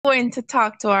going to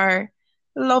talk to our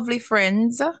lovely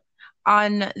friends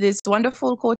on this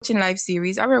wonderful coaching live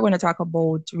series. And we're going to talk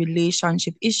about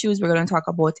relationship issues. We're going to talk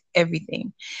about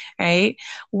everything, right?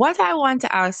 What I want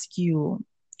to ask you,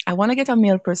 I want to get a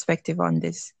male perspective on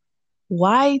this.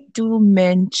 Why do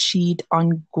men cheat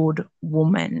on good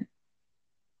women?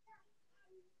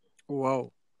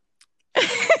 Wow.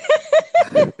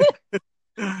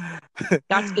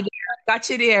 Got you there. Got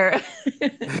you there.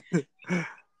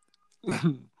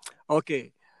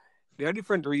 Okay. There are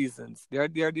different reasons. There are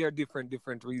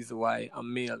different reasons why a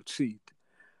male cheat.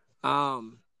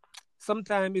 Um,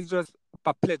 Sometimes it's just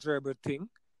a pleasurable thing.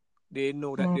 They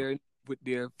know that Mm, they're with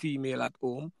their female at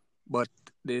home, but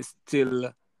they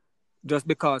still just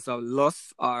because of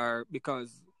lust or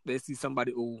because they see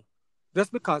somebody who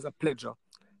just because of pleasure.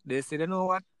 They say, you know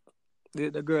what?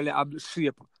 The girl have the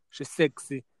shape, she's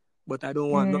sexy, but I don't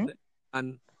want mm, nothing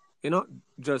and you know,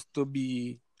 just to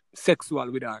be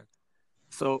sexual with her.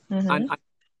 So and mm-hmm. and,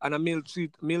 and a male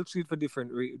treat for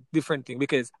different thing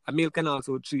because a male can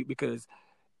also treat because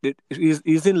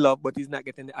he's in love but he's not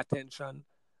getting the attention.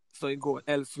 So he go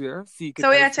elsewhere, seek it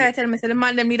So yeah, elsewhere. try to tell me, so the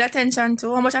man them need attention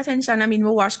too. How much attention? I mean,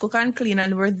 we wash, cook, and clean,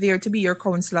 and we're there to be your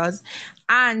counselors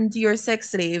and your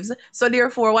sex slaves. So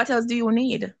therefore, what else do you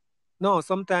need? No,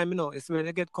 sometimes it's when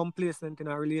you get complacent in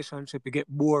a relationship, you get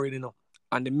bored,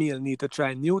 and the male need to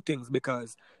try new things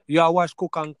because you are wash,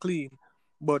 cook, and clean.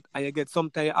 But and you get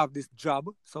sometimes you have this job,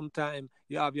 sometimes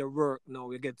you have your work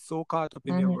now. You get so caught up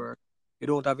in your Mm-hmm. work, you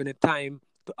don't have any time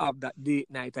to have that date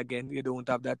night again. You don't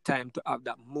have that time to have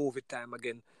that movie time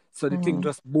again. So the thing Mm-hmm.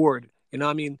 just bored. You know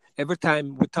what I mean? Every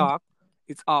time we talk,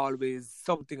 it's always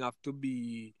something have to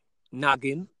be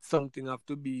nagging, something have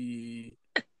to be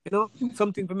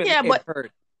something to make the Yeah, head but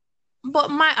hurt.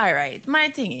 my all right. My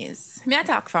thing is, me I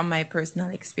talk from my personal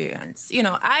experience.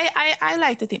 I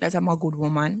like to think that I'm a good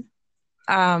woman.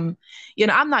 Um,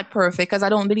 I'm not perfect because I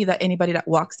don't believe that anybody that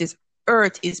walks this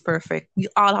earth is perfect. We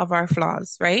all have our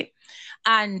flaws, right?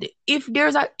 And if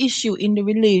there's an issue in the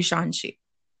relationship,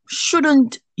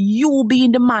 shouldn't you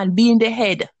being the man, being the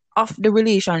head of the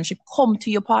relationship, come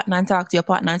to your partner and talk to your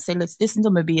partner and say, let's listen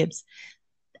to me, babes.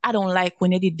 I don't like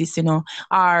when you did this.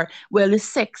 Or, well, the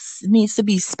sex needs to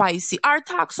be spicy. Or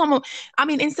talk I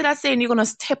mean, instead of saying you're going to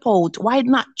step out, why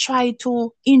not try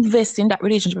to invest in that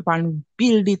relationship and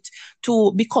build it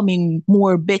to becoming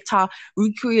more better,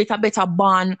 recreate a better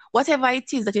bond, whatever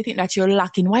it is that you think that you're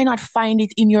lacking, why not find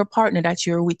it in your partner that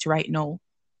you're with right now?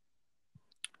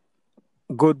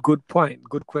 Good point.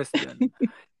 Good question.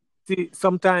 See,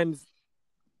 sometimes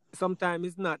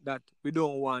it's not that we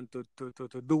don't want to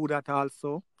do that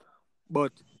also,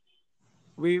 but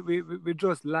we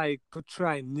just like to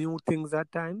try new things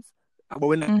at times, but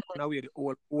we're not Mm-hmm. throwing away the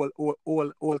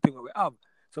old thing that we have.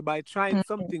 So by trying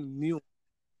something new,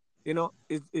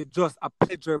 it's just a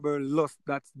pleasurable lust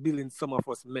that's building some of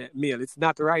us male. It's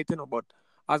not right, but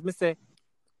as me say,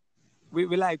 we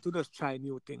like to just try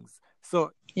new things.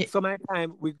 So Yeah. some of the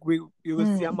time we you will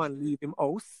see a Mm-hmm. man leave him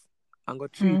house and go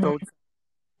treat Mm-hmm. out.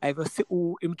 I will see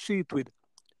who him treat with.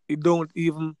 It don't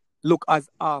even look as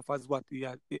half as what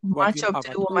Match him up have to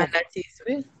at the woman home. that is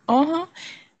with. Uh-huh.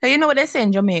 So you know what they say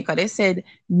in Jamaica? They said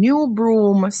new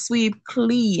broom sweep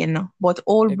clean, but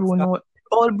Exactly.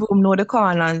 old broom know the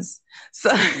corners.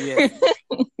 So Yes.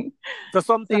 So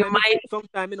so you might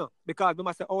sometimes, because we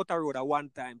must say outer road a one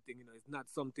time thing, it's not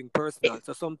something personal.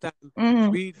 So sometimes mm,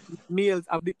 we males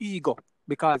have the ego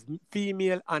because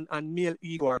female and male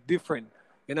ego are different.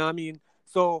 You know what I mean?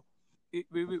 So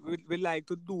we like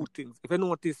to do things. If you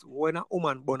notice, when a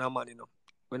woman born a man,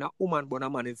 when a woman born a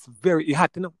man, it's very it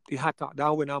hot, it hotter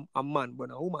than when a man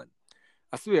born a woman.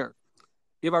 I swear.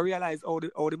 You ever realize how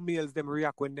the males them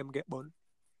react when them get born?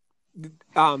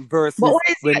 but Versus what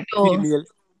is it when though? female,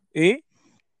 eh?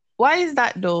 Why is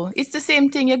that though? It's the same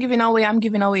thing you're giving away, I'm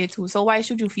giving away too. So why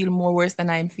should you feel more worse than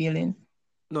I'm feeling?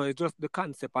 No, it's just the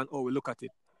concept and how we look at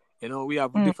it. We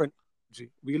have Mm, different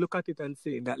energy. We look at it and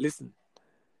say that listen,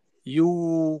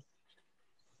 you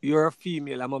you're a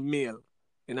female, I'm a male.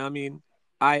 You know what I mean?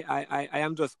 I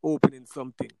am just opening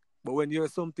something. But when you're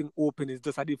something open, it's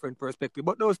just a different perspective.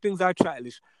 But those things are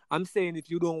childish. I'm saying if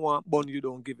you don't want bun, you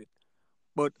don't give it.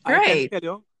 But I can right. tell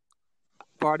you,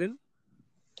 pardon?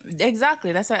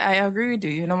 Exactly. That's why I agree with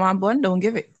you. You know my bun, don't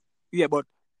give it. Yeah, but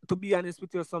to be honest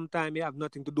with you, sometimes it have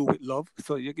nothing to do with love.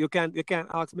 So you can't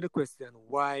ask me the question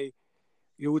why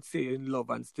you would say in love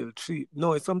and still treat.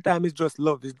 No, sometimes it's just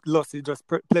love. It's lust. It's just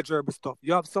pleasurable stuff.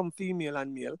 You have some female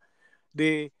and male.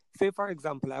 They say, for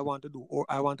example, I want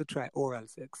to try oral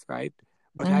sex, right?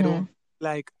 But I Mm-hmm. don't.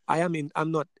 like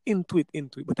I'm not into it,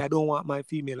 but I don't want my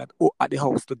female at the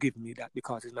house to give me that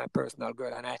because it's my personal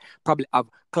girl and I probably have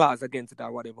clause against it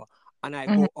or whatever. And I Mm-hmm.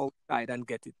 go outside and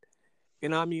get it. You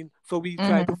know what I mean? So we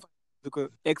try to Mm-hmm. find an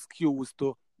excuse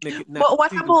to make it not But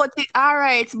what feel. about it? All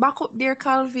right, back up there,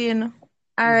 Calvin.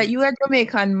 All right, Mm-hmm. you're a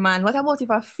Jamaican man. What about if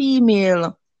a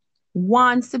female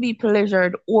wants to be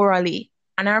pleasured orally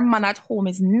and her man at home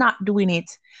is not doing it?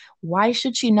 Why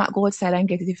should she not go outside and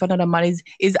get it if another man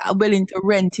is willing to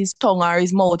rent his tongue or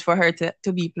his mouth for her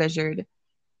to be pleasured?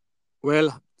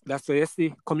 Well, that's why you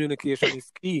see communication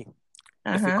is key.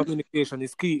 I say Uh-huh. communication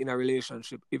is key in a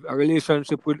relationship. If a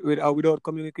relationship with or without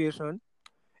communication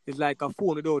is like a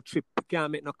phone without chip, you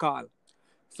can't make no call.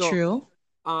 So True.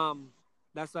 um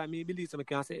that's why me believe so I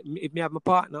can say if me have my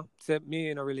partner, say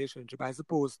me in a relationship, I'm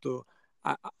supposed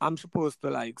to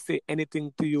like say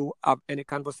anything to you, have any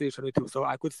conversation with you. So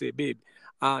I could say, babe,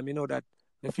 you know that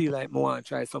I feel like I want to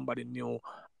try somebody new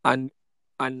and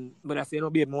when I say no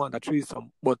babe, I want a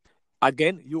threesome. But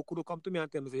again, you could come to me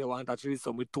and tell me say you want a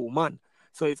threesome with two man.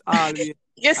 So it's always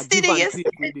You a see give the and you see,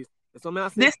 take with this. So I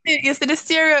say, you see the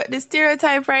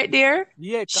stereotype right there.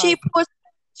 yeah, She cause put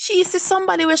she see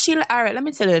somebody where she like, all right, let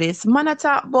me tell you this. Man, I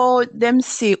talk about them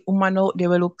say woman out there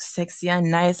will look sexy and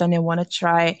nice and they want to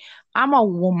try. I'm a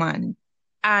woman.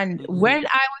 And mm-hmm, when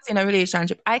I was in a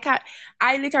relationship, I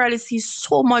literally see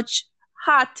so much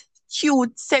hot,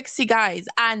 cute, sexy guys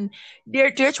and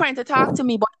they're trying to talk to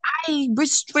me, but I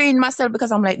restrain myself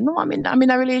because I'm like, no, I'm in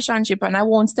a relationship and I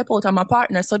won't step out on my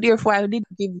partner. So therefore I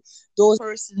didn't give those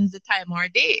persons the time or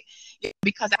day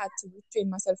because I had to restrain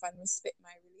myself and respect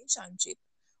my relationship.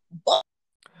 But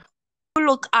you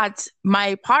look at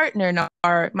my partner now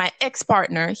or my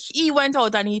ex-partner, he went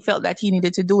out and he felt that he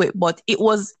needed to do it, but it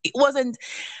wasn't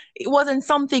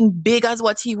something big as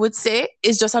what he would say.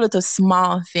 It's just a little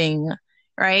small thing,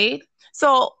 right?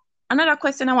 So another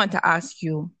question I want to ask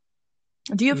you.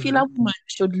 Do you feel mm-hmm. a woman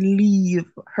should leave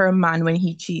her man when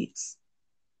he cheats?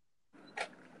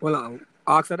 Well, I'll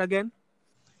ask that again.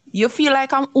 You feel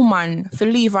like a woman to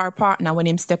leave her partner when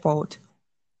him step out?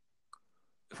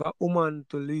 If a woman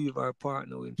to leave her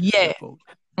partner when she Yeah. step out.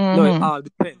 No, it Mm-hmm. all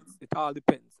depends. It all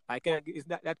depends. I can't. It's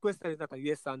not that question is not a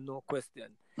yes or no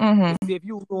question. You Mm-hmm. see, if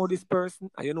you know this person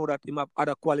and you know that he have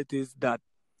other qualities that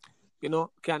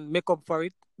can make up for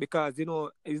it because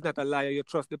he's not a liar. You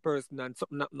trust the person and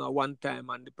something happened at one time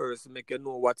and the person make you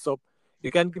know what's up.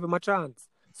 You can give him a chance.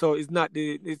 So it's not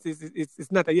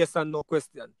a yes or no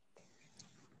question.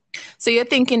 So you're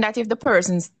thinking that if the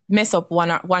person's mess up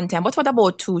one time, but what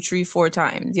about two, three, four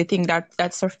times? You think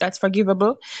that's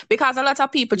forgivable? Because a lot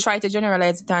of people try to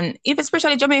generalize it, and if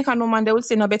especially Jamaican women, they will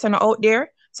say no better not out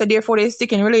there. So therefore, they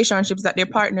stick in relationships that their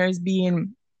partner is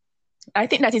being. I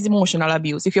think that is emotional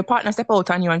abuse. If your partner step out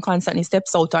on you and constantly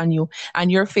steps out on you,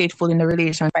 and you're faithful in the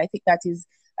relationship, I think that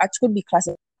should be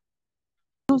classified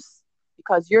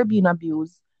because you're being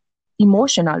abused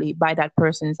emotionally by that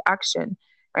person's action,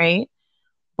 right?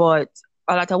 But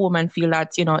a lot of women feel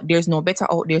that, there's no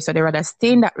better out there, so they rather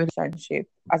stay in that relationship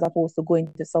as opposed to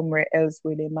going to somewhere else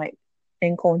where they might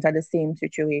encounter the same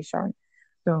situation.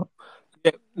 So,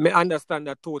 Yeah, I understand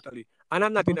that totally. And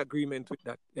I'm not in agreement with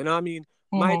that. You know what I mean?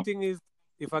 My mm-hmm. thing is,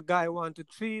 if a guy want to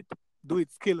cheat, do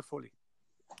it skillfully.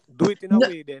 Do it in a No,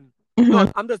 way then. No,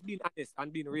 mhm. I'm just being honest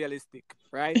and being realistic,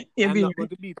 right? You're I'm being, not going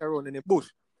to beat around in the bush.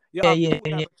 You yeah, have yeah, two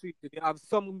yeah. type of cheating. You have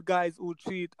some guys who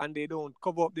cheat and they don't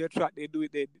cover up their track. They do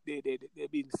it. They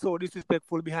being so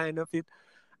disrespectful behind of it.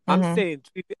 I'm Mm-hmm. saying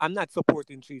I'm not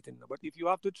supporting cheating, but if you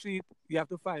have to cheat, you have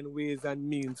to find ways and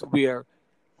means where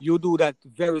you do that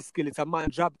very skill. It's a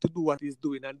man's job to do what he's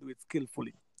doing and do it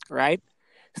skillfully, right?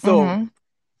 So Mm-hmm.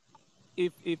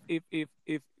 if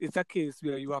it's a case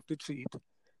where you have to cheat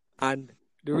and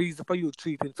the reason for you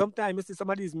cheating, sometimes you see some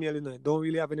of these males, don't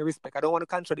really have any respect. I don't want to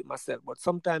contradict myself, but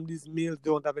sometimes these males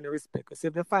don't have any respect. Because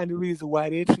if they find the reason why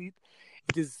they cheat,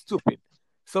 it is stupid.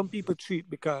 Some people cheat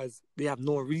because they have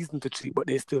no reason to cheat, but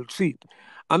they still cheat.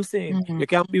 I'm saying Mm-hmm. you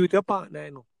can't be with your partner,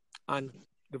 and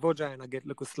the vagina get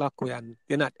little slack and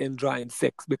you're not enjoying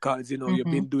sex because you've Mm-hmm.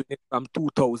 been doing it from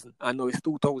 2000 and now it's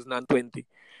 2020.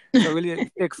 So really,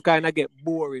 sex kind of get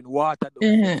boring, watered down.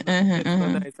 Mm-hmm. Sex not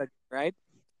Mm-hmm. nice again, right?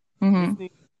 Mm-hmm. Listening,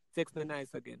 sex not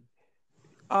nice again.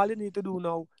 All you need to do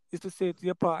now is to say to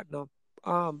your partner,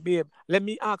 babe, let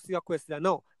me ask you a question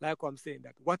now. Like I'm saying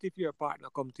that. What if your partner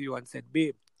come to you and said,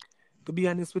 babe, to be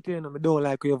honest with you, I don't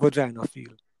like how your vagina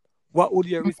feel. What would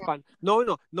you respond? No,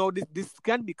 this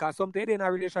can be because sometimes in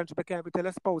a relationship, I can't tell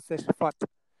a spouse say she fat.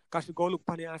 Because she go look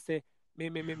on you and say,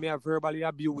 me, I verbally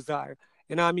abuse her.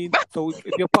 You know what I mean? So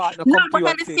if your partner No, come to but you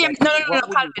at and the say same that to you, no, what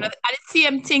would you Calvin. do? At the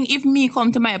same thing, if me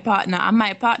come to my partner and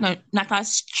my partner not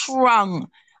as strong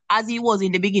as he was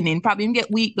in the beginning, probably him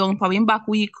get weak down, probably him back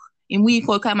weak, in weak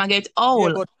or come and get Yeah,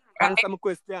 old. but Right? answer my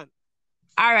question.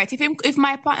 All right. If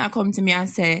my partner come to me and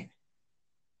say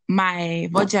my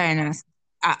vagina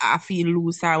I feel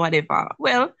loose or whatever,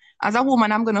 well, as a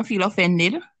woman, I'm gonna feel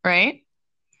offended, right?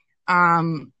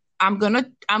 Um, I'm gonna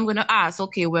ask,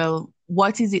 okay, well,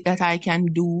 what is it that I can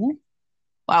do?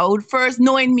 I would first,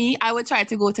 knowing me, I would try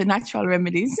to go to natural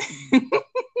remedies.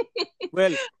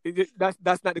 Well,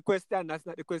 that's not the question. That's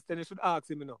not the question you should ask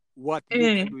him, you know. What you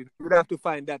can Mm. do. You would have to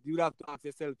find that. You would have to ask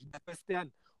yourself that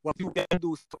question. What you can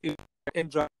do to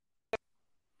enjoy.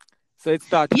 So it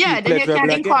start to feel Yeah, then pleasurable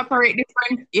again.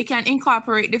 you can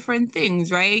incorporate different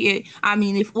things, right? I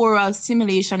mean, if oral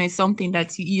stimulation is something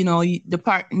that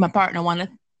my partner want to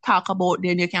talk about,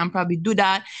 then you can probably do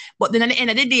that. But then at the end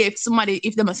of the day, if somebody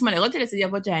go tell us your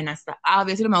vagina stuff,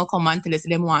 obviously them will come and tell us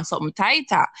them want something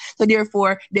tighter. So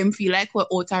therefore, them feel like what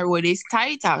outer road is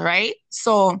tighter, right?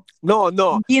 So No,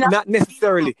 you know, not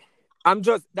necessarily. I'm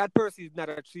just that person is not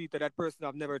a cheater. That person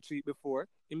I've never cheated before.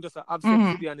 Him just have sex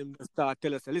mm-hmm, with you and him just start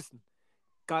tell us, listen,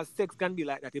 because sex can be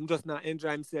like that. Him just not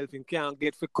enjoy himself and can't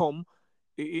get to come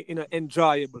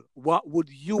enjoyable. What would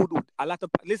you do? A lot of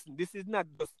listen, this is not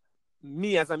just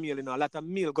me as a male, you know, a lot of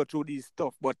male go through these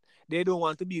stuff, but they don't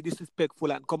want to be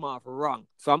disrespectful and come off wrong.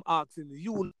 So I'm asking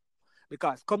you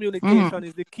because mm-hmm, communication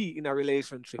is the key in a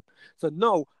relationship. So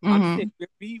no, I'm mm-hmm, saying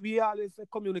we always say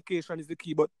communication is the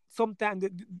key, but sometimes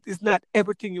it's not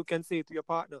everything you can say to your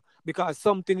partner because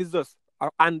something is just a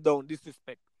hand down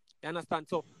disrespect. You understand?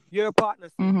 So your partner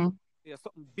say mm-hmm,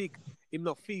 something big, him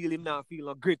not feel no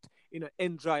grit,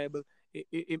 enjoyable,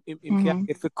 him can't mm-hmm.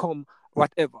 get to come,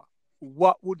 whatever.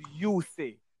 What would you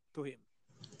say to him?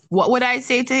 What would I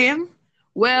say to him?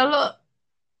 Well,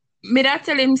 me that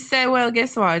tell him say, well,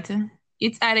 guess what?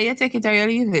 It's either you take it or you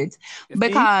leave it. You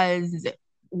see? Because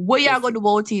what you You are going see? to do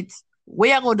about it? What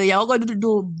you are going to do? You're going to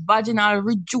do vaginal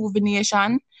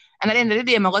rejuvenation. And at the end of the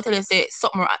day, I'm going to tell you say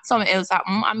something else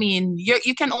happen. I mean,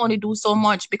 you can only do so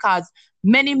much because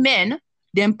many men,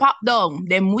 them pop down,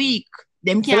 them weak,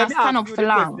 them So let can't me stand ask up you for the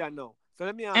long. question now. So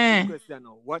let me ask you the Eh. question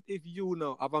now. What if you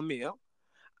now have a male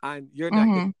and you're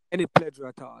not getting Mm-hmm. any pleasure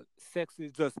at all? Sex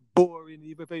is just boring.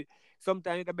 Even if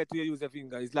sometimes the better you use your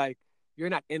finger. It's like you're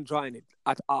not enjoying it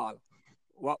at all.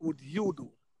 What would you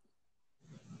do?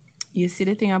 You see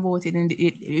the thing about it,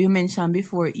 you mentioned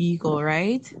before ego,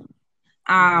 right?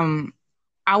 Mm-hmm. Um,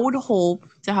 I would hope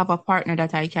to have a partner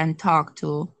that I can talk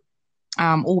to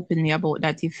openly about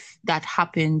that if that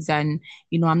happens and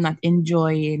I'm not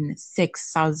enjoying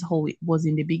sex as how it was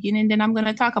in the beginning, then I'm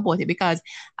gonna talk about it because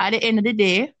at the end of the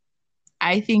day,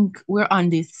 I think we're on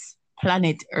this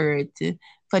planet Earth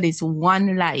for this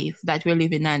one life that we're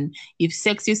living. And if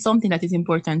sex is something that is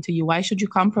important to you, why should you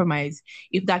compromise?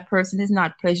 If that person is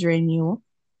not pleasuring you,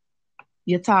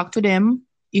 you talk to them.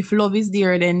 If love is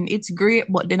there, then it's great.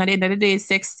 But then at the end of the day,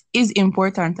 sex is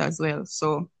important as well.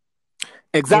 So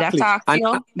me that Exactly. talk to And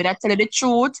you, me that tell you the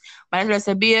truth. But I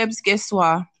say, babes, guess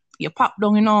what? You pop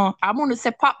down, I'm gonna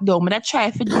say pop down, but I try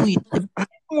if you do it the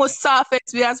most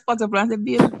softest way as possible. And say,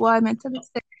 babes, boy, man, tell you,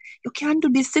 say, you can't do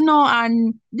this, and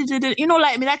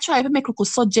like me that try to make a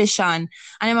suggestion.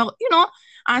 And I'm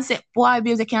and say, boy,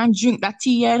 babes, I can't drink that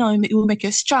tea, it will make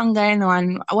you stronger,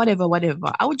 and whatever,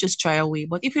 whatever. I would just try away.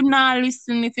 But if him not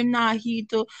listen, if him not heed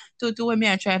to what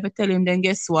me I try to tell him, then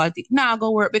guess what? It not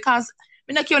gonna work because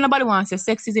me not care nobody wants say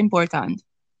sex is important.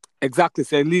 exactly.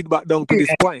 So lead back down to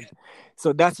this point.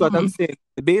 So that's what I'm Mm-hmm. saying.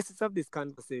 The basis of this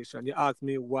conversation, you asked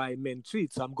me why men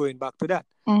cheat. So I'm going back to that.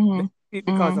 Men Mm-hmm. cheat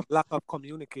because Mm-hmm. of lack of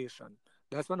communication.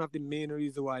 That's one of the main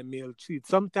reasons why male cheat.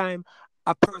 Sometimes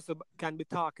a person can be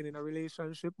talking in a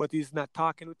relationship, but he's not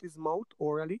talking with his mouth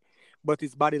orally, but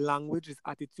his body language, his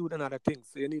attitude, and other things.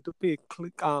 So you need to pay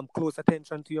close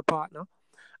attention to your partner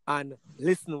and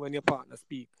listen when your partner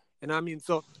speak. You know what I mean?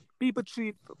 So people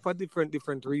treat for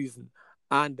different reasons.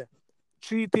 And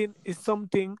treating is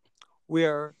something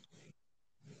where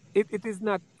it is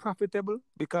not profitable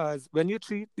because when you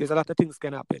treat, there's a lot of things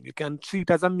can happen. You can treat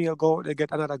as a male, go out there,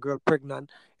 get another girl pregnant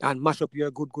and mash up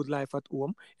your good life at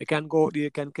home. You can go out there,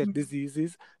 you can catch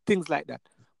diseases, things like that.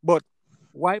 But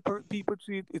why people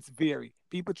treat, it's vary.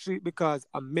 People treat because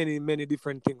of many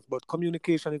different things, but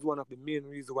communication is one of the main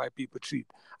reasons why people treat.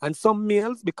 And some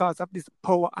males, because of this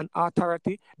power and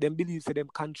authority, them believe that them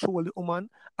control the woman,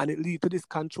 and it lead to this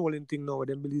controlling thing now.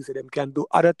 Them believe that them can do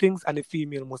other things, and the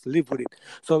female must live with it.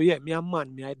 So yeah, me a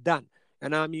man, me I done.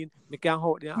 And I mean, me can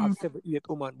out there and have 7, 8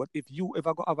 women, but if you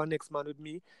ever go have a next man with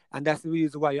me, and that's the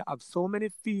reason why you have so many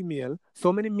female,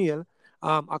 so many male,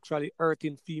 actually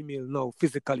hurting female now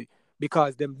physically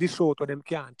because them dish out what them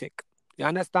can't take. You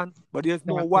understand? But there's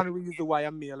no Exactly. one reason why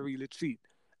a male really cheat.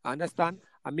 Understand?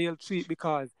 A male cheat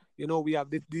because we have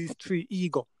these three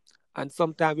ego, and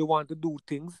sometimes we want to do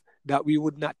things that we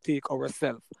would not take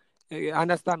ourselves. You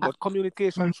understand? Uh, But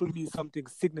communication mm. should be something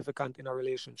significant in a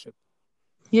relationship.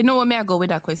 You know where may I go with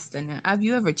that question? Have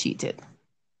you ever cheated?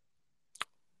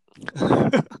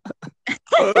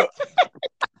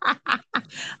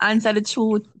 Answer the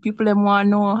truth. People them want to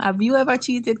know. Have you ever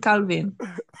cheated, Calvin?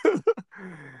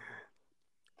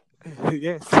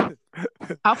 Yes.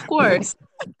 Of course.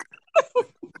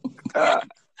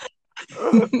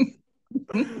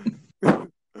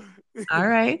 All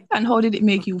right. And how did it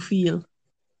make you feel?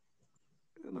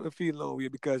 I don't feel no way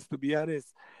because, to be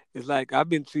honest, it's like I've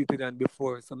been cheated on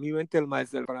before. So me when tell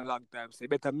myself for a long time, say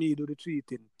better me do the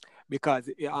cheating because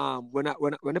when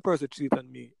the person cheated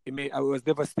on me, I was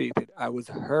devastated. I was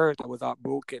hurt. I was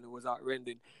heartbroken. It was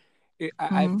heartrending.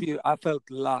 Mm, I felt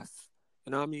lost.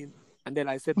 You know what I mean? And then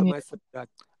I said to yeah. myself that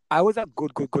I was a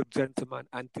good gentleman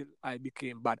until I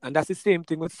became bad. And that's the same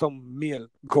thing with some male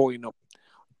growing up.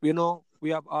 We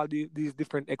have all these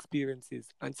different experiences.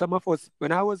 And some of us,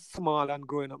 when I was small and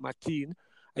growing up, my teen,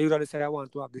 I usually say I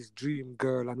want to have this dream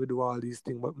girl and we do all these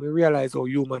things. But we realize how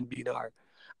human beings are.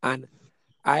 And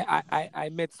I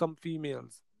met some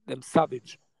females, them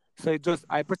savage. So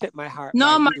I protect my heart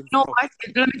No, by man, doing no, stuff.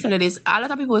 let me tell you this. A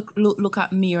lot of people look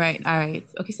at me, right? All right.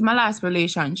 Okay, so my last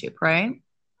relationship, right?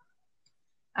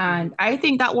 Hmm. And I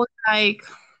think that was like,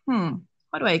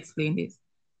 how do I explain this?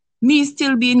 Me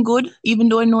still being good, even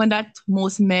though I know that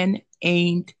most men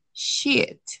ain't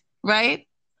shit, right?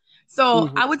 So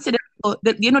Hmm. I would say that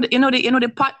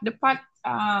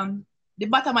the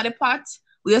bottom of the pot,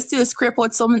 we still scrape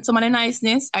out some of the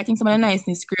niceness. I think some of the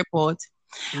niceness scrape out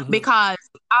Hmm. because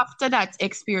after that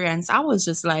experience, I was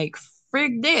just like,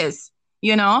 frig this.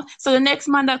 So the next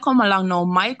man that come along now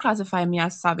might classify me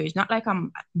as savage. Not like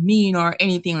I'm mean or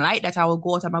anything like that. I will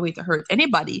go out of my way to hurt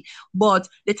anybody. But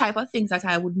the type of things that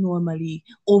I would normally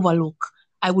overlook,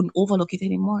 I wouldn't overlook it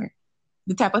anymore.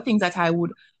 The type of things that I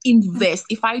would invest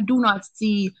if I do not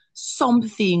see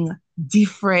something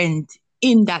different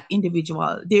in that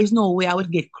individual. There's no way I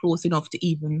would get close enough to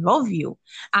even love you.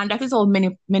 And that is how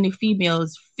many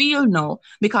females feel now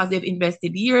because they've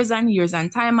invested years and years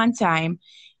and time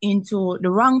into the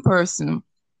wrong person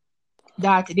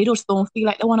that they just don't feel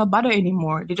like they want to bother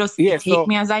anymore. They just Yeah, take so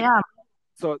me as I am.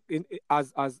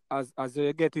 as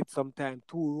you get it, sometimes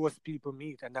two worst people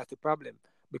meet, and that's the problem.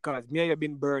 Because me and you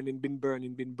been burning,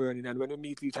 and when we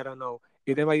meet each other now,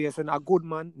 you never hear saying a good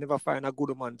man never find a good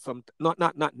woman.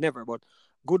 Not never, but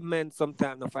good men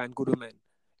sometimes not find good women.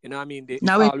 You know what I mean? It's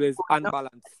Now we always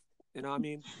unbalanced. You know what I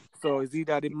mean? So it's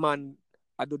either the man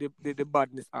I do the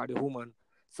badness or the woman.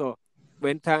 So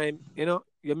when time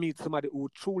you meet somebody who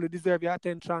truly deserve your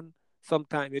attention,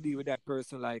 sometimes you deal with that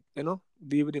person like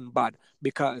deal with him bad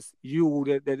because you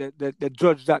the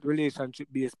judge that relationship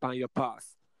based on your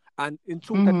past. And in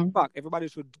truth and mm-hmm, fact, everybody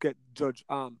should get judged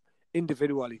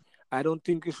individually. I don't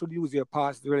think you should use your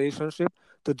past relationship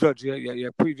to judge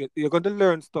your previous. You're going to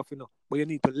learn stuff, but you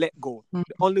need to let go.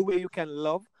 The only way you can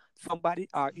love somebody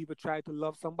or even try to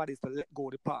love somebody is to let go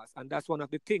of the past. And that's one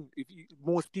of the things.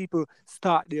 Most people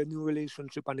start their new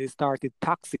relationship and they started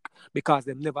toxic because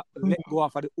they never let mm-hmm. go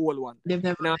of the old one. They've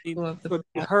never You know what I let mean? go of the So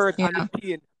the past. hurt and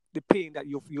Yeah. the pain that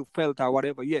you felt or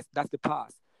whatever, yes, that's the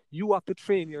past. You have to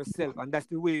train yourself, and that's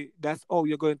the way. That's how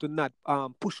you're going to not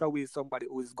push away somebody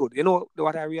who is good. You know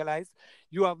what I realized?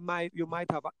 You might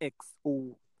have an ex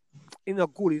who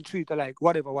good in treat her like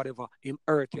whatever him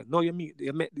hurt you. Now you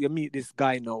meet this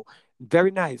guy now.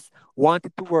 Very nice.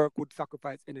 Wanted to work, would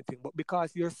sacrifice anything. But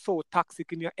because you're so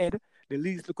toxic in your head, the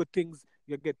least little things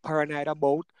you get paranoid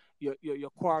about, you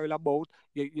quarrel about,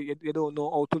 you don't know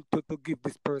how to give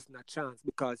this person a chance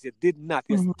because you did not.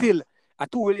 You're Mm-hmm, still a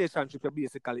two relationship you're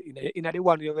basically in the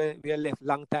one you left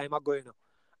long time ago,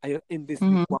 and you're in this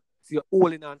new mm-hmm, one. So you're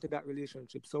holding on to that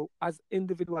relationship. So as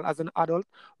individual, as an adult,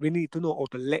 we need to know how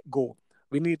to let go.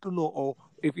 We need to know how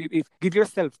if give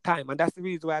yourself time, and that's the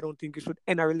reason why I don't think you should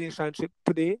end a relationship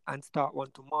today and start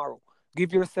one tomorrow.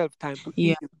 Give yourself time to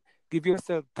yeah. heal. Give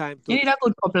yourself time You to. need a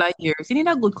good couple of years. You need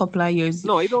a good couple of years.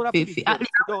 No, it don't have to be At least years.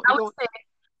 It don't. I It would don't. say,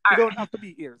 It all don't right, have to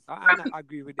be years. I not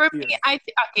agree with the for me, years. I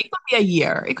think okay, it could be a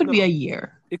year. It could be a No,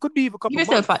 year. it could be even a Give couple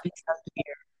yourself months. at least a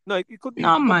year. No, it could be No,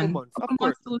 even a couple man, months. Of couple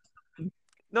course. months too soon.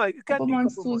 No, it can Couple be a months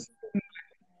couple too months. soon.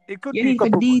 It could You be a need to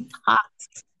couple months.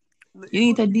 detox. You It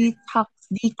need could to be. detox,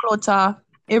 declutter.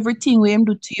 Everything we him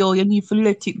do to you, you need to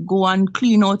let it go and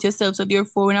clean out yourself. So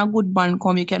therefore, when a good man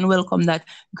come, you can welcome that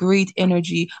great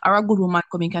energy, or a good woman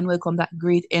come, you can welcome that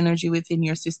great energy within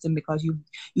your system because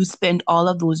you spend all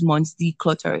of those months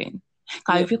decluttering.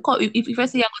 Because Yeah, if I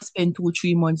say you're gonna spend 2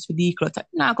 3 months to declutter,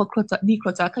 now go declutter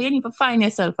because you need to find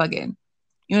yourself again.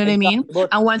 You know what I mean? exactly. But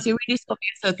And once you rediscover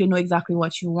yourself, you know exactly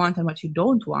what you want and what you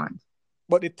don't want.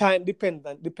 the time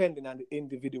depending on the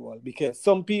individual, because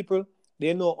some people,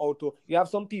 they know how to. You have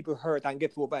some people hurt and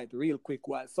get over it real quick,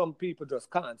 while some people just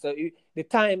can't. So the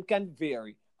time can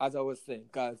vary, as I was saying,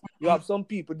 because you have some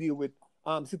people deal with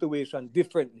situation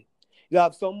differently. You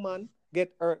have some man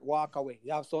get hurt, walk away.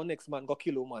 You have some next man go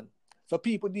kill a man. So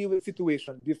people deal with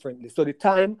situation differently. So the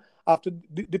time have to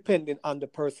depending on the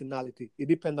personality. It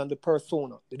depends on the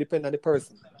persona. It depends on the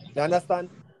person. You understand?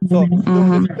 So it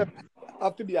don't Mm-hmm. necessarily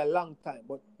have to be a long time.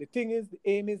 But the thing is, the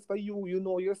aim is for you, you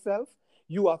know yourself.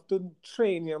 You have to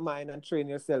train your mind and train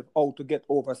yourself how to get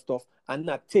over stuff and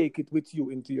not take it with you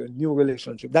into your new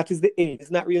relationship. That is the aim.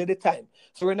 It's not really the time.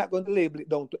 So we're not going to label it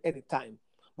down to any time.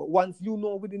 But once you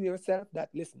know within yourself that,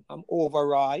 listen, I'm over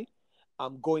Rye,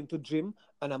 I'm going to gym,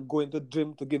 and I'm going to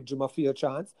gym to give gym a fair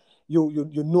chance. You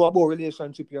know about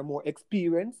relationship, you're more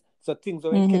experienced, so things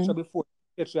don't catch Mm-hmm. you before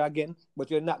catch you again, but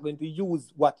you're not going to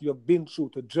use what you've been through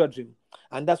to judge him.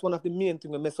 And that's one of the main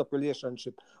things we mess up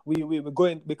relationship. We're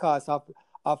going because of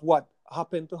what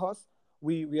happened to us.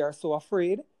 We are so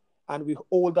afraid and we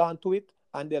hold on to it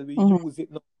and then we Mm-hmm. use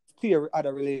it to steer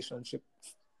other relationship.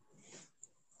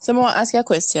 So I want to ask you a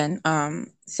question.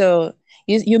 So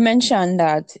you mentioned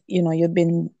that you've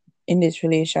been in this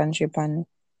relationship and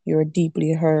you're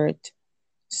deeply hurt.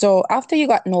 So after you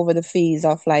gotten over the phase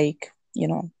of like,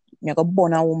 me go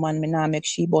born a woman, me nah make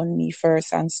she born me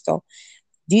first and stuff.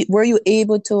 Were you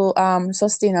able to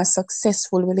sustain a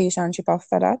successful relationship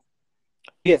after that?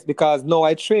 Yes, because now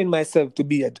I train myself to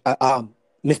be a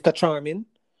Mr. Charming,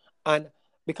 and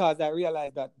because I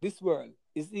realize that this world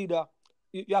is either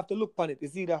you have to look upon it,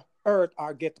 it's either hurt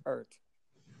or get hurt.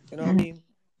 You know what I Mm-hmm. mean?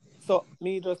 So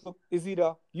me just look, it's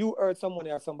either you hurt someone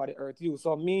or somebody hurt you.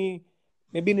 So me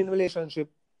being in a relationship,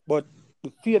 but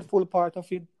the fearful part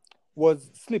of it was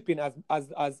slipping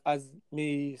as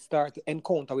me start to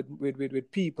encounter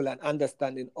with people and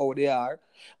understanding how they are.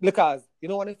 Because you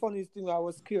know one of the funniest thing, I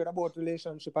was scared about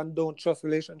relationship and don't trust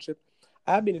relationship.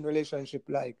 I've been in relationship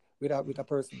like with a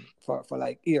person for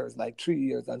like years, like 3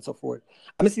 years and so forth.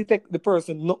 I mean, see, take the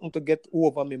person nothing to get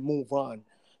over me, move on.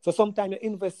 So sometimes you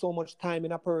invest so much time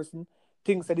in a person,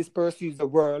 thinks that this person is the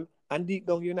world, and deep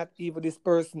down you're not even this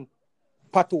person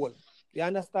patrol. You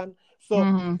understand? So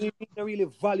Mm-hmm. me don't really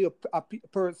value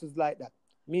persons like that.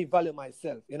 Me value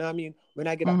myself. You know what I mean? When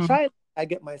I get a Mm-hmm. child, I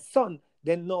get my son,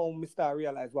 then now me start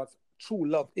realize what true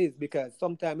love is. Because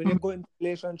sometimes when you go into a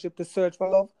relationship to search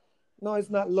for love, no, it's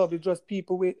not love, it's just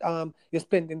people with you're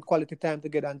spending quality time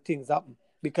together and things happen.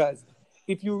 Because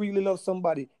if you really love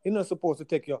somebody, you're not supposed to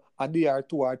take you a day or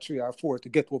two or three or four to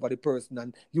get over the person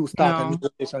and you start a new No.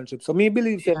 relationship. So me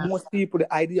believe that Yeah. most people,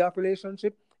 the idea of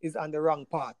relationship is on the wrong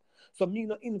path. So me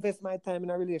not invest my time in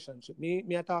a relationship. Me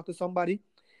I talk to somebody,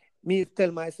 me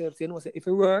tell myself, say, say if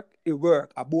it work, it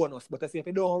work, a bonus. But I say if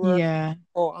it don't work, Yeah.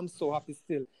 oh, I'm so happy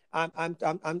still.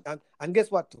 And guess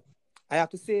what? I have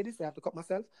to say this, I have to cut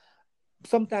myself.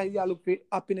 Sometimes you look for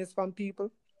happiness from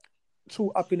people.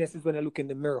 True happiness is when you look in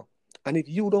the mirror. And if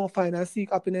you don't find and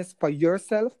seek happiness for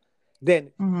yourself,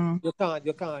 then Mm-hmm.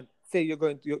 you can't say you're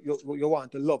going to you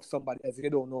want to love somebody else if you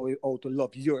don't know how to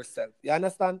love yourself. You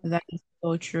understand? That is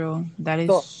so true. That is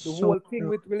So the so whole thing true.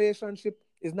 with relationship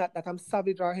is not that I'm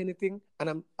savage or anything,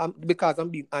 and I'm because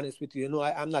I'm being honest with you. You know,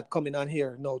 I'm not coming on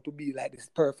here now to be like this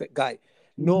perfect guy.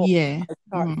 No, Yeah. I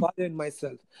start Mm-hmm. valuing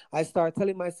myself. I start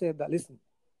telling myself that, listen,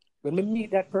 when we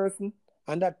meet that person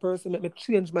and that person let me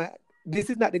change my.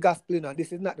 This is not the gospel, you know.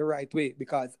 This is not the right way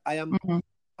because Mm-hmm.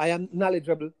 I am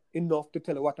knowledgeable enough to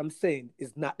tell you what I'm saying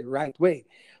is not the right way.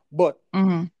 But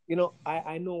Mm-hmm.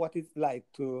 I know what it's like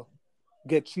to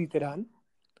get cheated on.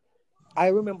 I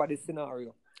remember this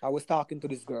scenario. I was talking to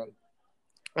this girl,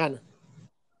 and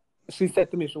she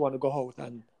said to me she want to go out,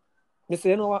 and I said,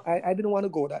 you know what, I didn't want to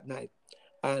go that night,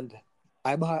 and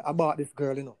I bought this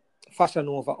girl, Fashion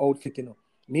Nova outfit,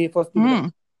 Me first thing, Mm-hmm.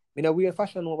 me not wear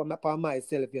Fashion Nova for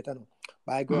myself yet,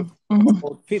 Buy girl Mm-hmm.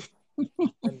 outfit,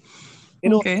 and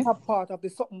Okay. top part of the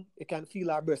something you can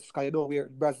feel our breasts because you don't wear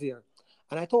brassiere.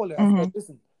 And I told her, I said, Mm-hmm.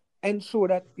 listen, ensure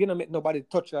that you know make nobody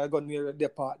touch her, go near their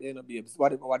part, babes,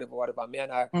 whatever. Me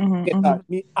and her get Mm-hmm. her,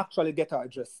 me actually get her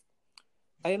dress.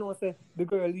 And say the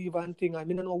girl leave and thing, and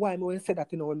me don't know why me when say that,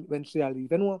 when she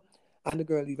leave, and the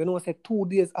girl leave. Say 2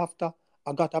 days after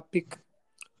I got a pic,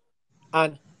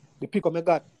 and the pic of me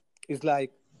got. It's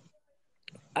like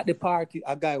at the party,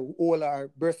 a guy who hold her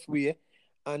breastway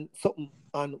and something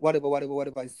and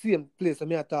whatever. Same place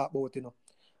I talk about,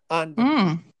 And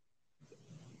Mm.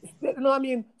 you know what I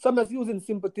mean? Sometimes using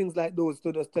simple things like those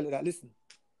to just tell you that listen,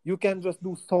 you can just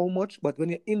do so much, but when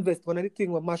you invest, one of the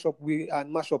things we mash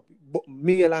up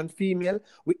male and female,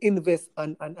 we invest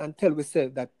and tell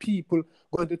ourselves that people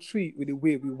going to treat with the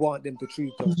way we want them to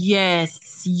treat us.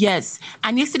 Yes, yes.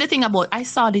 And you see the thing about, I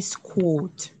saw this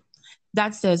quote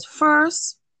that says,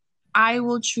 first, I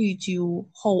will treat you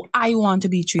how I want to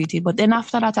be treated, but then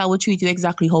after that, I will treat you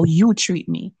exactly how you treat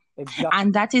me. Exactly.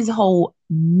 And that is how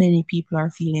many people are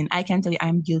feeling. I can tell you,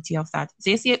 I'm guilty of that. So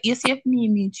you see if me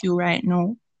meet you right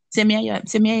now, say me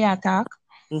a talk,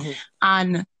 Mm-hmm.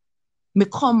 and me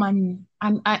come and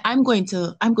I'm going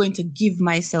to give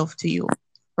myself to you,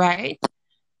 right?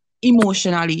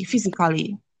 Emotionally,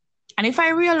 physically. And if I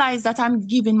realize that I'm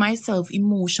giving myself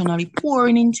emotionally,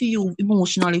 pouring into you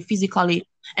emotionally, physically,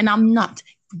 and I'm not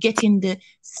getting the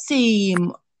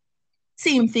same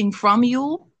thing from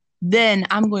you, then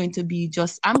I'm going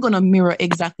to mirror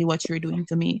exactly what you're doing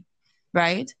to me,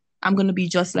 right? I'm going to be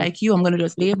just like you. I'm going to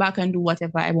just lay back and do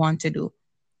whatever I want to do.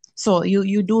 So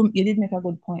you did make a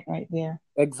good point right there.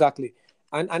 Exactly.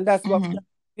 And that's what, Mm-hmm.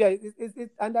 yeah,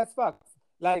 and that's facts.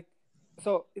 Like,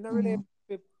 so in a Mm-hmm.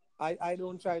 relationship, I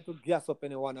don't try to gas up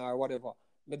anyone or whatever.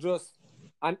 Me just,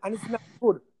 and it's not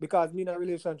good because me in a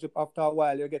relationship, after a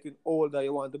while, you're getting older,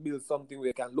 you want to build something where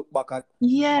you can look back at.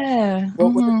 Yeah.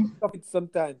 But when you Mm-hmm. think of it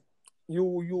sometimes,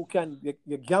 you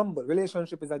gamble.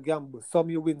 Relationship is a gamble. Some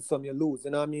you win, some you lose.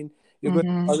 You know what I mean? You go to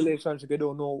Mm-hmm. a relationship, you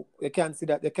don't know, you can't see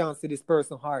that, you can't see this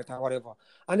person's heart or whatever.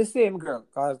 And the same girl,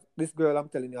 because this girl I'm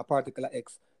telling you, a particular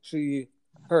ex, she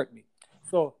hurt me.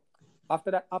 So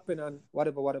after that happened and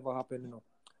whatever happened,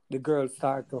 the girl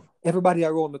started to, everybody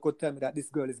around me could tell me that this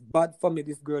girl is bad for me,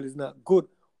 this girl is not good,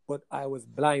 but I was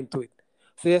blind to it.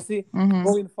 So you see, Mm-hmm.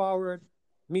 going forward,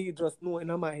 me just know in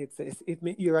my head says if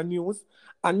me hear a news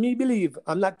and me believe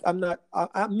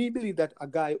me believe that a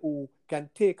guy who can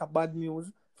take a bad news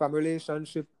from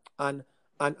relationship and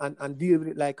deal with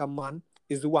it like a man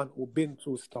is the one who been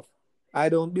through stuff. I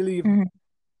don't believe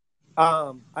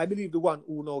Mm-hmm. I believe the one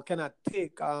who now cannot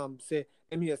take say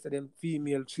them here say them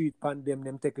female treat pan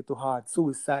them take it to heart,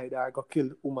 suicide or go kill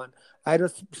woman. I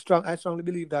strongly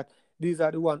believe that these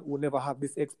are the one who never have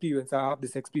this experience or have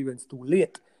this experience too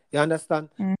late. You understand?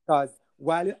 Because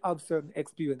while you have certain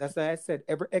experience, that's why I said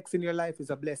every X in your life is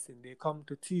a blessing. They come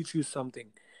to teach you something.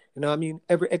 You know what I mean?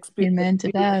 Amen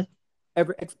to that.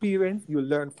 Every experience you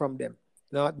learn from them.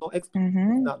 No experience is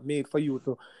Mm-hmm. not made for you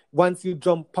to. Once you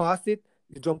jump past it,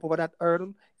 you jump over that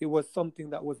hurdle. It was something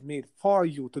that was made for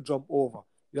you to jump over.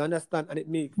 You understand, and it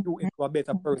makes you into a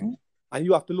better person. Mm-hmm. And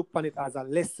you have to look upon it as a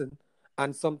lesson,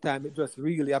 and sometimes it's just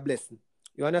really a blessing.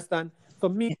 You understand? So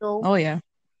me now, Oh yeah.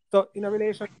 so in a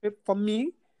relationship, for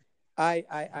me, I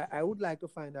would like to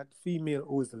find that female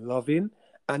who is loving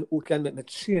and who can make me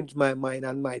change my mind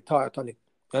and my thought on it.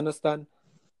 You understand?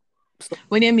 So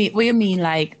What you mean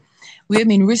like what you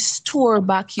mean restore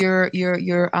back your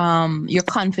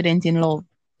confidence in love?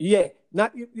 yeah,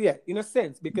 not yeah, in a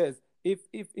sense, because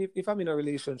if I'm in a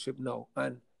relationship now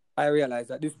and I realize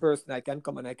that this person I can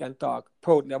come and I can talk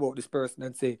proudly about this person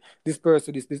and say this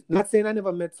person is this. Not saying I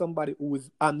never met somebody who is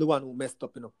I'm the one who messed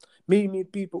up. Me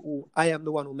meet people who I am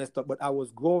the one who messed up, but I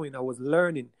was growing, I was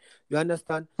learning. You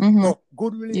understand? Mm-hmm. So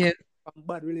good Yeah. relationship and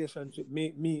bad relationship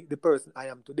made me the person I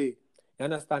am today. You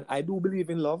understand? I do believe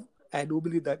in love. I do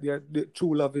believe that the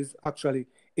true love is actually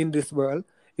in this world.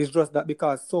 It's just that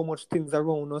because so much things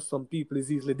around us, some people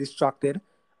is easily distracted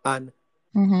and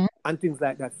Mm-hmm. and things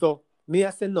like that. So me I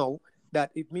say now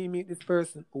that if me meet this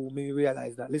person who me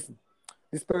realize that listen,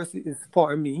 this person is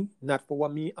for me, not for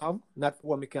what me have, not for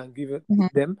what me can give Mm-hmm.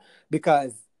 them.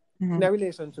 Because in Mm-hmm. a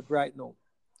relationship right now,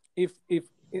 if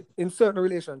in certain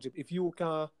relationship, if you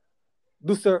can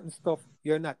do certain stuff,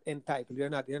 you're not entitled, you're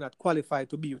not qualified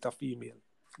to be with a female.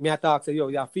 Me I talk say, yo,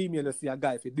 you're a female, you see a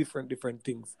guy for different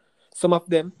things. Some of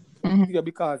them Mm-hmm. see you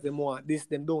because they want this,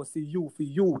 them don't see you for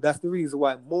you. That's the reason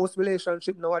why most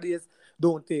relationship nowadays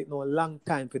don't take no long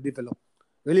time to develop.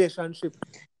 Relationship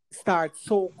start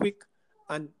so quick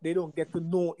and they don't get to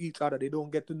know each other. They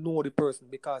don't get to know the person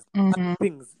because Mm-hmm.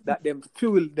 things that them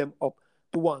fuel them up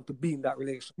to want to be in that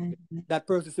relationship. Mm-hmm. That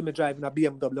person see me driving a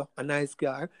BMW, a nice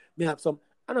car. Me have some,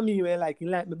 I don't mean you ain't like my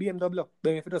BMW.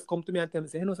 But if you just come to me and tell me,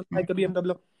 say, you know, something like a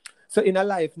BMW. So in a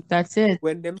life, That's it.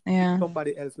 when them see Yeah.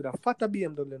 somebody else with a fatter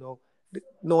BMW now,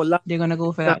 no long They're gonna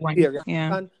go for not that one. there. You Yeah.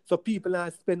 understand? So people are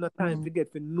spend no time Mm-hmm. to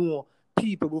get to know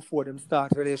people before them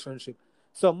start relationship.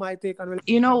 So my take on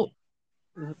You know,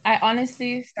 I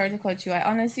honestly, sorry to cut you. I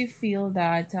honestly feel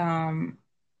that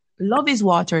love is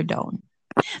watered down.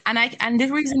 And the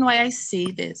reason why I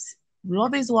say this,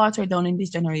 love is watered down in this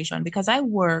generation because I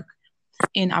work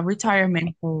in a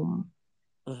retirement home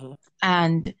Mm-hmm.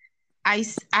 and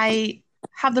I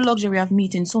have the luxury of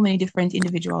meeting so many different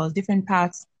individuals, different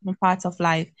parts of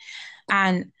life.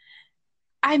 And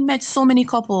I met so many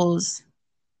couples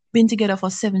been together for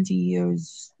 70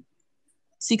 years,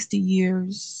 60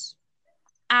 years.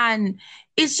 And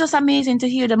it's just amazing to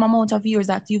hear the amount of years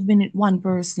that you've been with one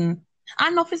person.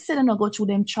 And not for saying not go through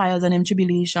them trials and them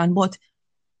tribulation, but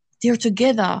they're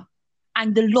together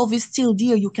and the love is still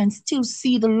there. You can still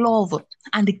see the love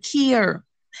and the care.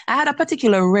 I had a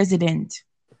particular resident.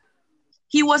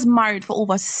 He was married for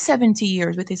over 70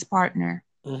 years with his partner.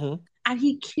 Mm-hmm. And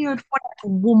he cared for that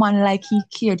woman like he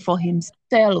cared for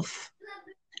himself.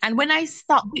 And when I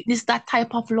start witness that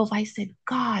type of love, I said,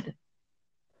 God,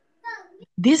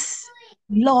 this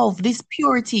love, this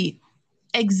purity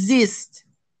exists.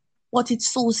 But it's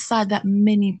so sad that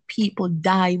many people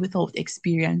die without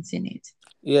experiencing it.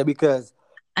 Yeah, because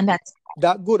And that's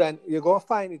that good, and you're gonna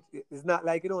find it's not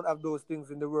like you don't have those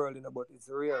things in the world, but it's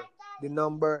rare. The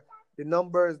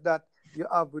numbers that you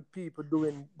have with people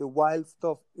doing the wild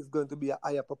stuff is going to be a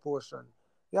higher proportion.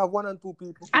 You have one and two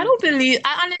people I who don't believe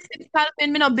I honestly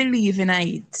Calvin, me not believe in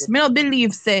it. Me not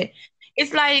believe say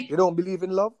it's like you don't believe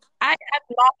in love. I've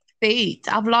lost faith.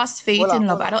 I've lost faith in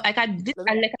love. Hold I on. don't Let me,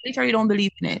 I like I literally don't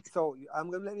believe in it. so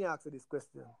I'm gonna let me ask you this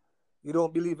question. You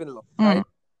don't believe in love, Mm. right?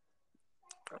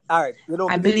 All right. You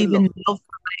don't I believe in believe love. in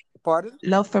Pardon?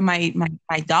 love for my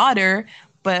daughter,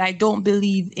 but I don't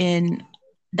believe in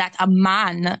that a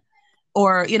man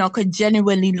or could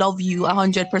genuinely love you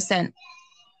 100%.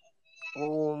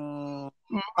 Um,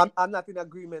 I'm not in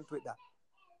agreement with that.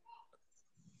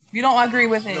 You don't agree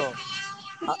with it? No.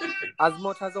 I, as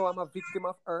much as I'm a victim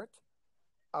of hurt,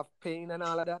 of pain and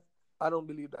all of that, I don't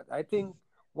believe that. I think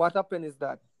what happened is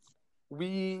that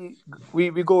we we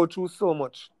go through so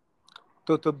much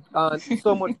to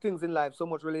so much things in life, so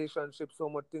much relationships, so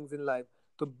much things in life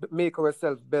to make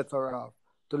ourselves better off,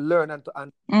 to learn and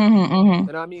Mm-hmm, mm-hmm.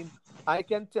 you know what I mean. I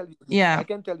can tell you this. Yeah. I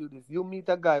can tell you this. You meet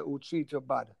a guy who treats you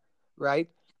bad, right?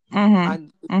 Mm-hmm,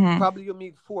 And mm-hmm. probably you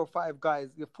meet 4 or 5 guys,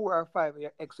 your 4 or 5 of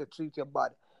your ex that treat you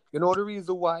bad. You know the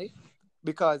reason why?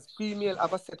 Because female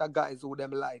have a set of guys who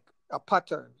them like a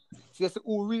pattern. So you see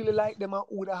who really like them and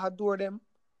who that adore them,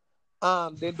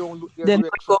 they don't look their Then we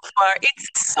direction. go far.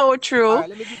 It's so All true. right,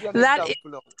 let me give you an That is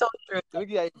example now. so true. Let me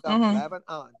give you an example. I Mm-hmm. have an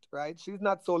aunt, right? She's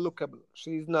not so lookable.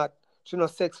 She's not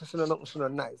sexy, she's not nothing, she's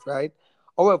not nice, right?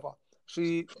 However,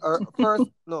 she her first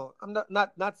no, I'm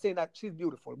not saying that she's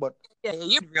beautiful, but Yeah,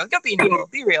 you're real. You're being real.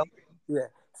 Be real. yeah.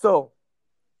 So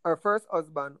her first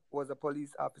husband was a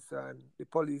police officer, and the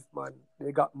policeman,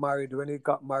 they got married. When they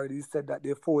got married, he said that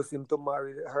they forced him to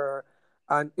marry her,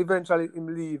 and eventually him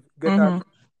leave, get her Mm-hmm.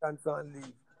 cancer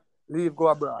and leave, go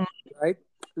abroad, right?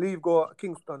 Leave, go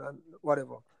Kingston and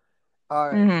whatever. All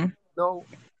right. Mm-hmm. Now,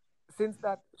 since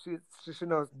that, she should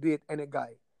not date any guy.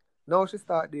 Now she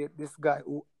start date this guy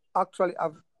who actually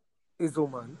have his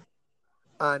woman,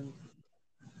 and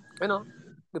you know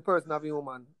the person having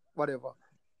woman, whatever.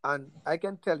 And I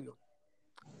can tell you,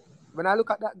 when I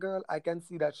look at that girl, I can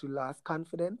see that she lost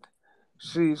confidence.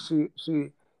 She,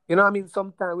 you know what I mean?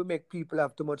 Sometimes we make people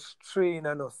have too much strain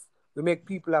on us. We make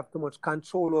people have too much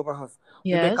control over us.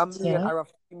 We make Yes, a male yes. or a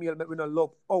female, but we don't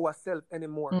love ourselves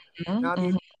anymore. You know what I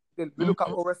Mm-hmm. mean? We look at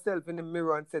Mm-hmm. ourselves in the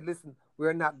mirror and say, listen,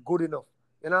 we're not good enough.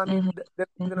 You know what I mean? Mm-hmm. That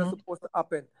things are not Mm-hmm. supposed to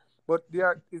happen. But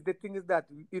there is the thing is that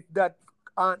if that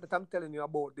aunt that I'm telling you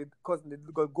about, the cousin, they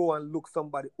go and look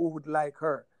somebody who would like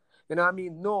her. You know what I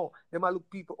mean? No, they might look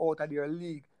people out of their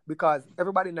league because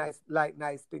everybody nice like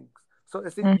nice things. So you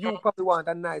see, you probably want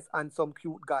a nice and some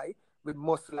cute guy with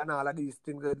muscle and all of these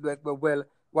things, like well,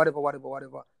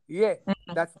 whatever. Yeah,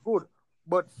 that's good.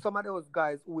 But some of those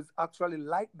guys who is actually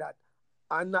like that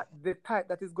are not the type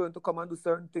that is going to come and do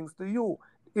certain things to you.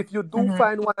 If you do Mm-hmm.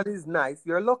 find one that is nice,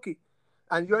 you're lucky.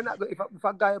 And you're not if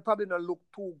a guy probably not look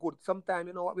too good. Sometimes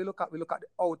you know what we look at? We look at the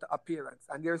outer appearance,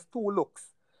 and there's two looks.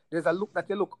 There's a look that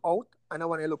you look out, and I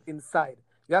want to look inside.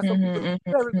 There are some people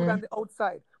Mm-hmm. very good Mm-hmm. on the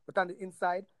outside, but on the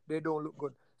inside they don't look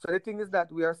good. So the thing is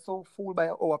that we are so fooled by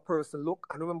our person look.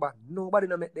 And remember, nobody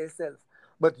no make themselves.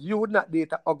 But you would not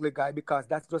date an ugly guy because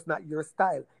that's just not your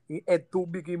style. He head too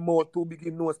big, in mouth too big,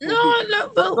 in nose too big. No,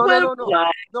 no, But but no, no, well, no, no,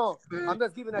 why? no. I'm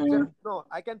just giving a Mm. general. No,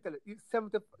 I can tell you,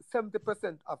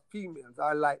 70% of females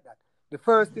are like that. The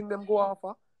first thing them go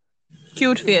offer,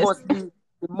 Cute it face. must be,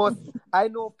 it must. I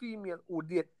know female who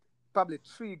date probably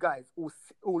 3 guys who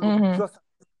look Mm-hmm. just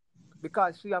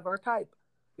because she have her type.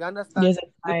 You understand? Yes,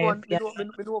 Me know, five. me Yeah. know, me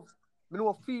know, me know, me know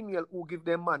a female who give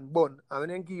them man bun, and when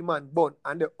they give man bun,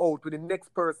 and they're out with the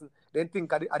next person, then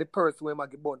think of the person where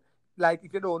give bun. Like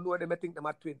if you don't know them, I think them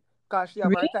are twin. Cause she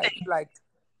have her Really? type.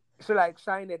 She like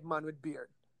shiny-head man with beard.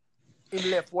 Him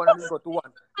left one and him go to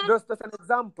one. Just an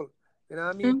example. You know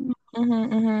what I mean? Mm-hmm,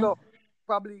 mm-hmm, mm-hmm. So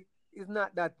probably it's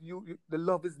not that the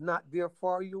love is not there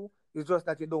for you. It's just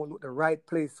that you don't look the right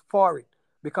place for it.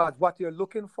 Because what you're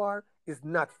looking for is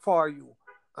not for you.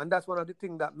 And that's one of the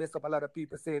things that mess up a lot of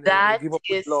people saying they That give up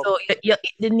with is love. so, you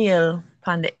hit the nail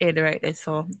on the head right there.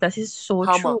 So that is so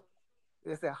Hammer. true.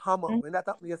 They say hammer. Mm. When that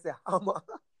happens, you say hammer.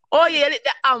 Oh, yeah,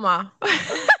 the hammer.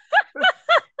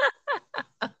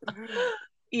 No,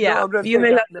 Yeah, I'm just you saying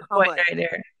made a that the good point hammer. right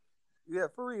there. Yeah,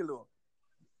 for real though.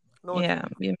 No Yeah,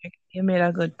 joke. you made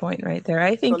a good point right there.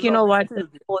 I So think you know love is what the still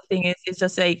there. whole thing is. It's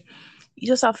just like you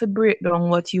just have to break down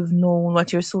what you've known,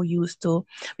 what you're so used to,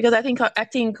 because I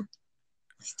think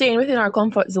staying within our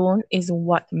comfort zone is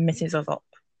what messes us up,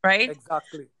 right?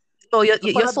 Exactly. So you're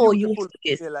Look at you're a so beautiful used to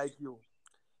this. female like you.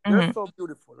 You're Mm-hmm. so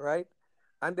beautiful, right?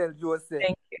 And then you will say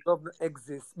Thank you. love not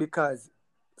exists because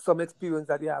some experience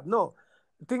that you have. No.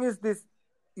 The thing is this,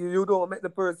 you don't make the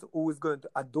person who is going to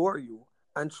adore you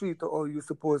and treat you how you're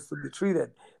supposed to be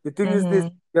treated. The thing is this,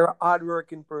 Mm-hmm. you're a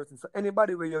hardworking person. So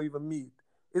anybody where you even meet,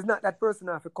 it's not that person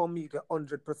have to come meet you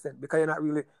 100% because you're not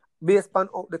really based on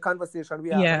the conversation we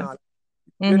have and Yeah. all.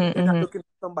 You're Mm-hmm. not Mm-hmm. looking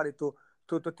for somebody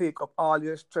to take up all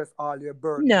your stress, all your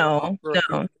burden. You're No, hardworking.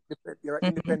 no. You're an Mm-hmm.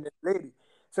 independent lady.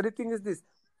 So the thing is this: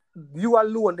 you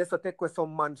alone, they to take away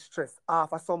some man's stress,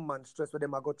 half of some man's stress, what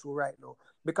them I go through right now.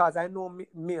 Because I know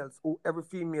males who every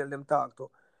female them talk to,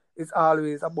 it's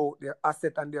always about their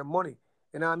asset and their money.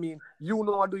 You know what I mean? You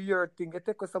know how to do your thing, you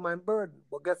take away some man's burden.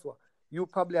 But guess what? You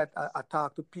probably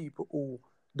talk to people who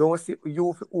don't see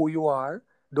you for who you are,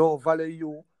 don't value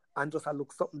you, and just a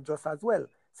look something just as well.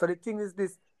 So the thing is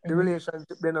this, the Mm-hmm.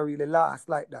 relationship they don't really last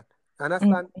like that.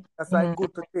 Understand? That's why it's Mm-hmm.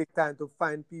 good to take time to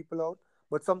find people out.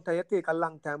 But sometimes it take a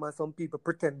long time and some people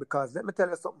pretend because let me tell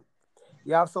you something.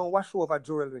 You have some wash over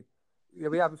jewelry.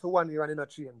 We have it for 1 year and it not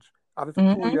change. Have it for two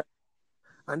Mm-hmm. years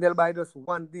and they'll buy just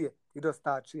one day. You just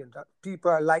start change.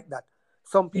 People are like that.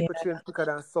 Some Yeah. people change quicker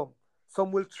than some.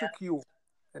 Some will trick you.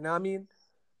 You know what I mean?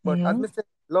 But as Mm-hmm. I said,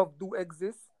 love do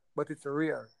exist, but it's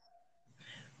rare.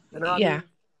 You know what I Yeah. mean?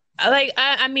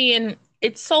 I mean,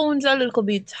 it sounds a little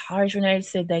bit harsh when I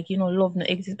said like, love not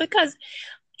exist because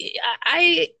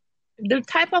I the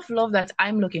type of love that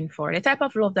I'm looking for, the type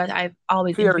of love that I've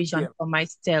always Fairy envisioned tale. for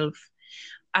myself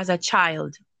as a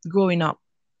child growing up,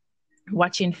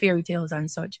 watching fairy tales and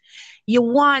such. You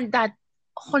want that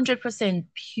 100%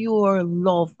 pure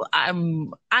love.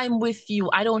 I'm with you.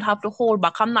 I don't have to hold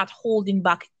back. I'm not holding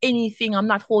back anything. I'm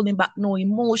not holding back no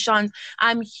emotions.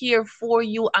 I'm here for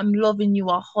you. I'm loving you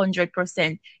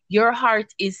 100%. Your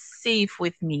heart is safe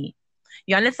with me.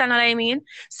 You understand what I mean?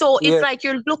 So it's Yeah. like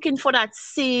you're looking for that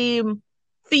same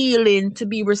feeling to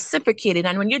be reciprocated,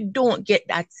 and when you don't get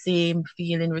that same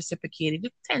feeling reciprocated, you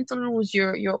tend to lose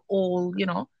your whole, But you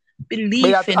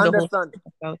belief have to in the whole understand.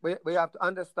 system. But you have to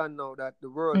understand now that the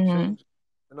world Mm-hmm. changed.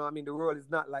 You know, what I mean, the world is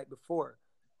not like before.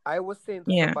 I was saying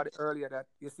to Yeah, somebody earlier that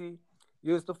you see,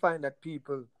 you used to find that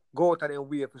people go out of their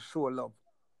way to show love.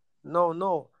 No,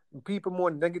 no. People more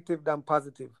negative than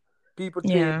positive. People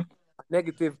take yeah. a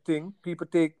negative thing. People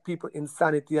take people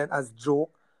insanity and as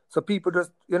joke. So people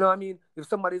just, you know what I mean? If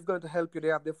somebody's going to help you, they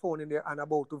have their phone in there and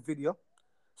about to video.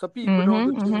 So people don't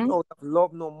do Mm-hmm. things Mm-hmm. out of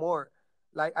love no more.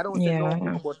 Like I don't say no Yeah.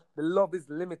 more, but the love is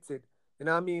limited. You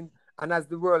know what I mean? And as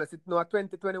the world, as it now at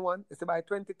 2021, it's by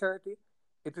 2030,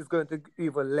 it is going to be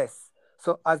even less.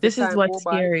 So as the This is time what's go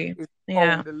by, scary. it's how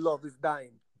Yeah. the love is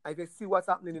dying. If you see what's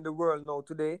happening in the world now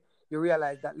today, you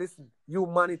realize that listen,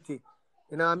 humanity,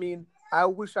 you know what I mean? I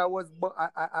wish I was,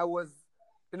 I was,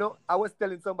 I was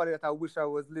telling somebody that I wish I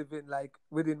was living like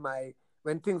within my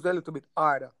when things were a little bit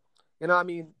harder. You know what I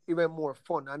mean? Even more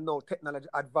fun. And now technology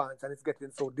advanced and it's getting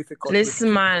so difficult with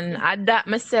Listen, man, at that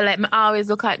myself, like, I always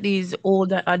look at these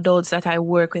older adults that I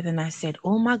work with, and I said,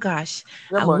 "Oh my gosh,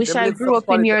 yeah I man, wish them I live some grew up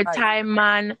in quality your life. time,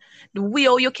 man. The way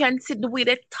how you can see the way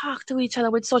they talk to each other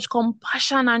with such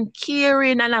compassion and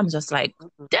caring." And I'm just like,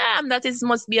 Mm-mm. "Damn,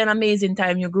 must be an amazing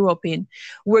time you grew up in,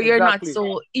 where you're not Exactly.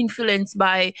 so influenced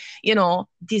by,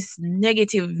 this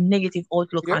negative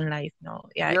outlook Your on life." No,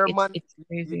 yeah, your it's man it's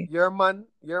crazy. your man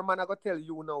I gotta tell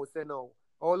you now, say no.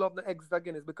 All of the exit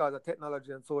again is because of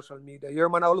technology and social media. Your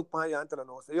man I look on you and tell her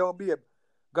now, say, yo babe,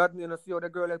 God me you know see how the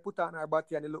girl like, put on her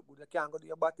body and it look good. You can't go to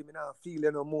your body, me not feel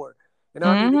you no more. You know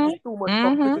what I mean? It Mm-hmm. is too much Mm-hmm.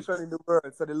 competition in the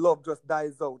world, so the love just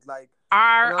dies out. Like,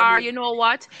 you know what I Or mean? you know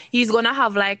what? He's gonna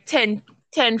have like 10,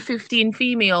 15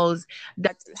 females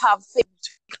that have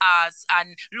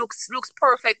and looks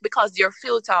perfect because your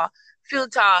filter.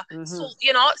 So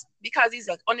because he's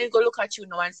like only go look at you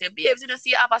now and say, babes, you know,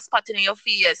 see you have a spot in your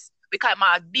face because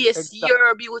my base Exactly.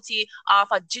 your beauty of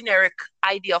a generic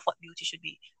idea of what beauty should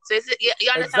be. So you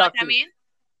understand what I Exactly. mean?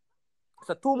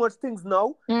 So too much things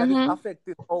now that is Mm-hmm.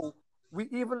 affecting how we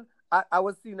even.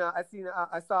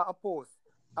 I saw a post.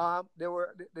 They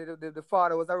were the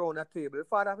father was around a table. The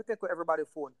father would take everybody's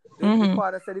phone. The Mm-hmm.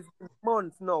 father said it's been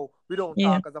months now we don't Yeah.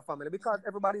 talk as a family because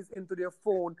everybody's into their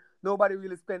phone. Nobody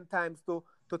really spend times to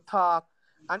talk.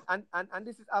 And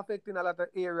this is affecting a lot of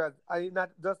areas.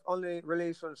 Not just only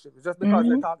relationships. Just because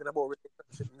we're Mm-hmm. talking about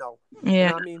relationship now. You Yeah.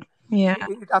 know what I mean? Yeah.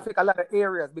 It affects a lot of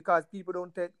areas because people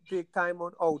don't take time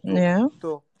on out Yeah.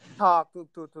 to talk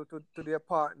to their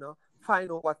partner,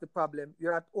 find out what's the problem.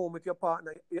 You're at home with your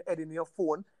partner, you're editing your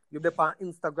phone, you're on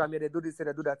Instagram, you do this, you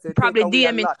do that. So it take Probably away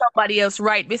a DMing lot. somebody else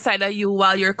right beside of you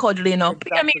while you're cuddling up.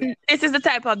 I Exactly. mean, this is the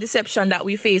type of deception that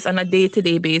we face on a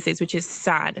day-to-day basis, which is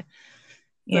sad. So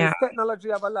Yeah. it's technology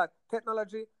have a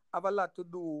lot to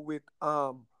do with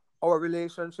our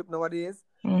relationship nowadays.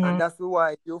 And Mm-hmm. that's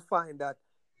why you find that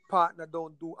partner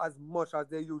don't do as much as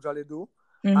they usually do.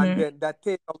 And Mm-hmm. then that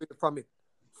take away from it.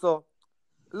 So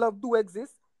love do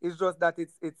exist. It's just that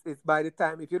it's by the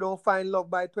time if you don't find love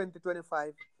by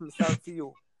 2025, sorry to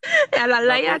you. And I God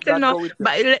lie go at you God know, go with you.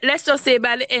 but let's just say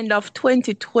by the end of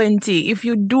 2020, if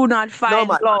you do not No find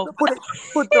man. love, Put it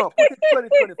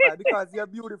 2025 because you're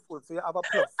beautiful, so you have a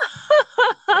plus.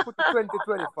 So put it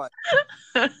 2025.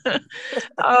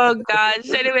 oh gosh.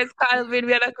 Anyways, Calvin,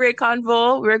 we had a great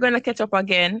convo. We're gonna catch up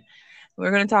again.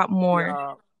 We're gonna talk more.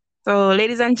 Yeah. So,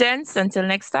 ladies and gents, until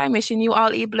next time, wishing you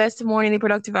all a blessed morning, a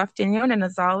productive afternoon, and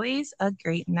as always, a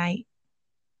great night.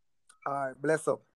 All right, bless up.